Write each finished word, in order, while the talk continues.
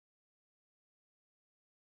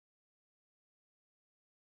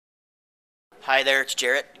Hi there, it's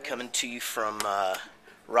Jaret coming to you from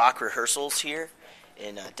rock rehearsals here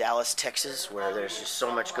in Dallas, Texas, where there's just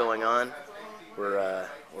so much going on. We're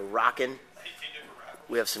rocking.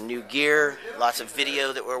 We have some new gear, lots of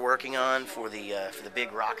video that we're working on for the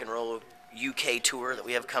big rock and roll UK tour that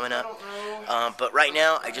we have coming up. But right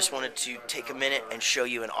now, I just wanted to take a minute and show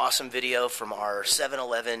you an awesome video from our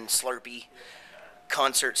 7-Eleven Slurpee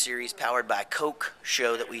concert series powered by Coke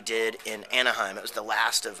show that we did in Anaheim. It was the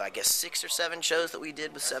last of, I guess, 6 or 7 shows that we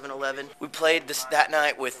did with 7-Eleven. We played that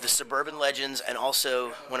night with the Suburban Legends and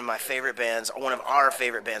also one of my favorite bands, or one of our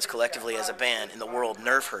favorite bands collectively as a band in the world,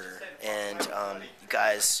 Nerf Herder. And you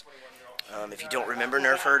guys, if you don't remember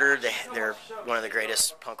Nerf Herder, they're one of the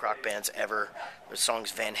greatest punk rock bands ever. Their song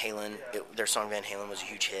Van Halen was a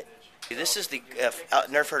huge hit. This is the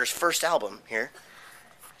Nerf Herder's first album here.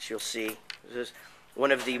 As you'll see, this is one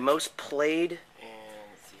of the most played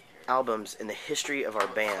albums in the history of our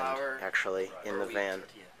band, actually, in the van.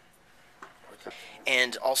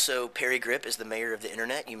 And also, Perry Grip is the mayor of the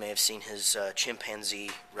internet. You may have seen his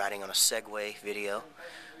chimpanzee riding on a Segway video,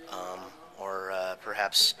 or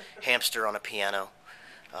perhaps hamster on a piano.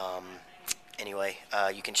 Anyway,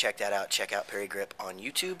 you can check that out. Check out Perry Grip on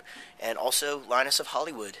YouTube. And also, Linus of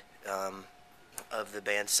Hollywood, of the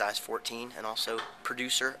band Size 14, and also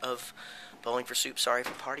producer of Bowling for Soup, Sorry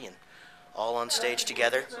for Partying, all on stage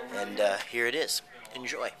together, and here it is.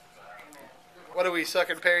 Enjoy. What are we,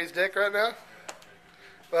 sucking Perry's dick right now?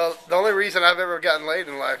 Well, the only reason I've ever gotten laid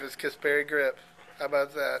in life is kiss Perry Grip. How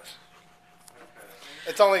about that?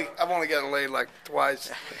 I've only gotten laid like twice,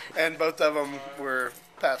 and both of them were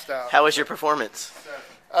passed out. How was your performance?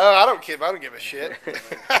 I don't give a shit.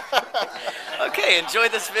 Okay, enjoy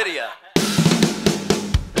this video.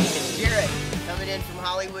 It's Jaret, coming in from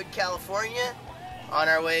Hollywood, California, on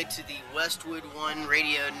our way to the Westwood One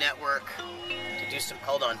radio network to do some,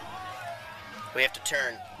 hold on, we have to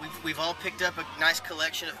turn. We've all picked up a nice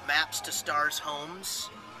collection of maps to stars' homes,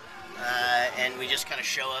 and we just kind of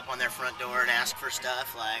show up on their front door and ask for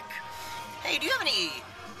stuff like, hey, do you have any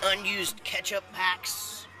unused ketchup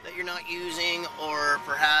packs that you're not using, or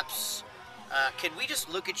perhaps, could we just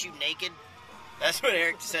look at you naked? That's what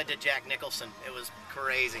Eric said to Jack Nicholson. It was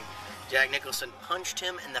crazy. Jack Nicholson punched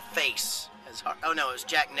him in the face as hard. Oh no, it was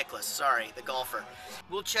Jack Nicklaus, sorry, the golfer.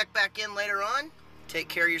 We'll check back in later on. Take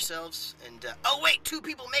care of yourselves. And, oh wait, 2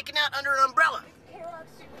 people making out under an umbrella. Here on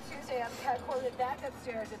Super Tuesday, I'm catcorded back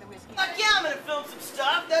upstairs in the whiskey. Fuck yeah, I'm gonna film some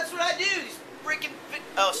stuff. That's what I do. These freaking.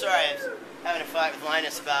 Oh, sorry, I was having a fight with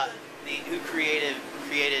Linus about who created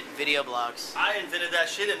video blogs. I invented that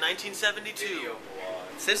shit in 1972.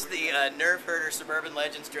 This is the Nerf Herder Suburban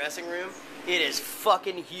Legends dressing room. It is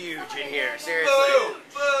fucking huge in here. Seriously. Boo,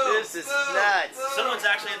 boo, this is nuts. Someone's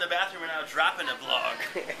actually in the bathroom right now dropping a blog.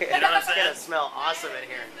 You know what I'm It's saying? gonna smell awesome in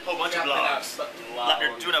here. Whole bunch of blogs.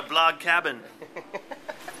 They're doing a blog cabin.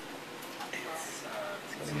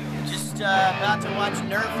 Just about to watch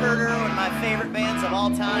Nerf Herder, one of my favorite bands of all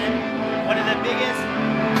time. One of the biggest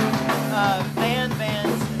bands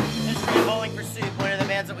in history of Bowling for Soup. One of the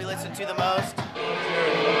bands that we listen to the most.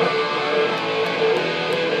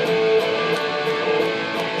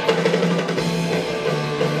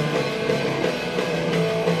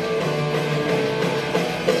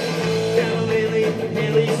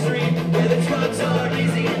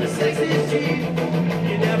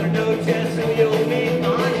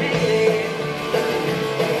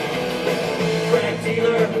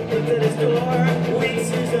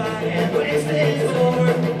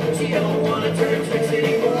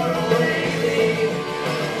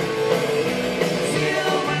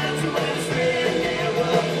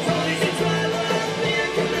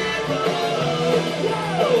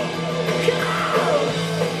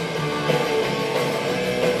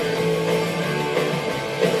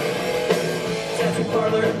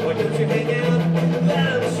 Why don't you hang out?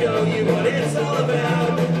 Let them show you what it's all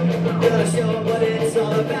about. Gotta show them what it's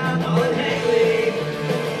all about on Haley.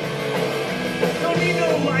 Don't need no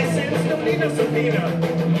license, don't need no subpoena.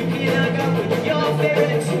 You can hook up with your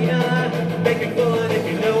favorite Gina. Making fun if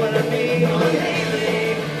you know what I mean on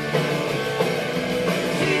Haley.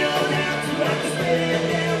 You don't have to understand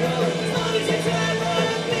that road as long as you try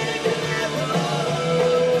one minute that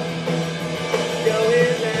road.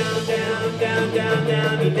 Going down, down, down, down,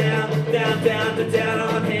 down to down, down, down to down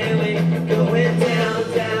on Haley. Going down,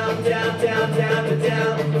 down, down, down, down to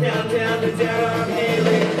down, down, down to down on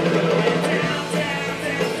Haley. Going down, down,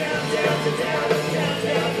 down, down, down to down, down,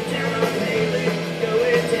 down to down on Haley.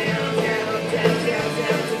 Going down, down, down, down,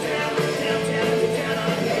 down to down, down, down to down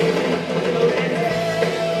on Haley. Going down, down,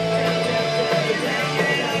 down, down, down,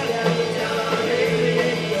 down, down to down on Haley.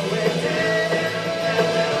 Going down, down, down,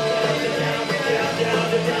 down, down, down.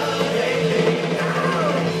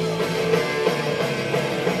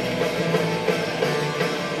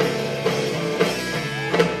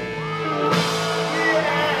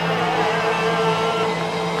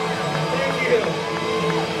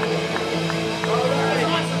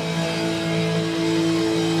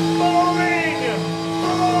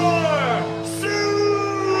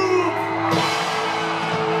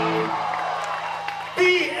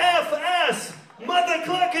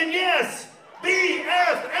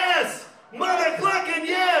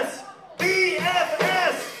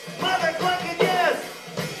 like a